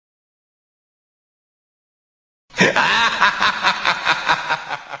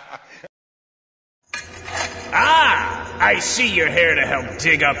Ah, I see you're here to help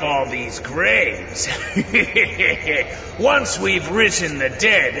dig up all these graves. Once we've risen the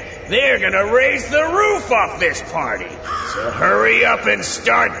dead, they're gonna raise the roof off this party. So hurry up and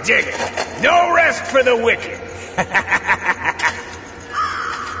start digging. No rest for the wicked.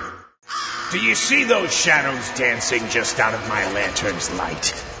 Do you see those shadows dancing just out of my lantern's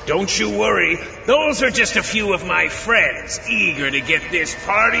light? Don't you worry, those are just a few of my friends, eager to get this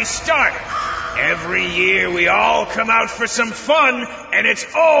party started. Every year we all come out for some fun, and it's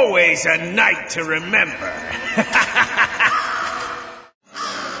always a night to remember.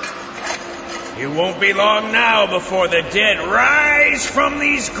 It won't be long now before the dead rise from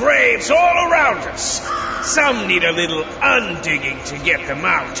these graves all around us. Some need a little undigging to get them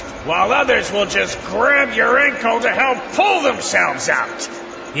out, while others will just grab your ankle to help pull themselves out.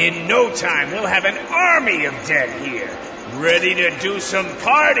 In no time, we'll have an army of dead here, ready to do some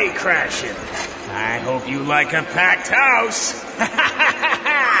party crashing. I hope you like a packed house.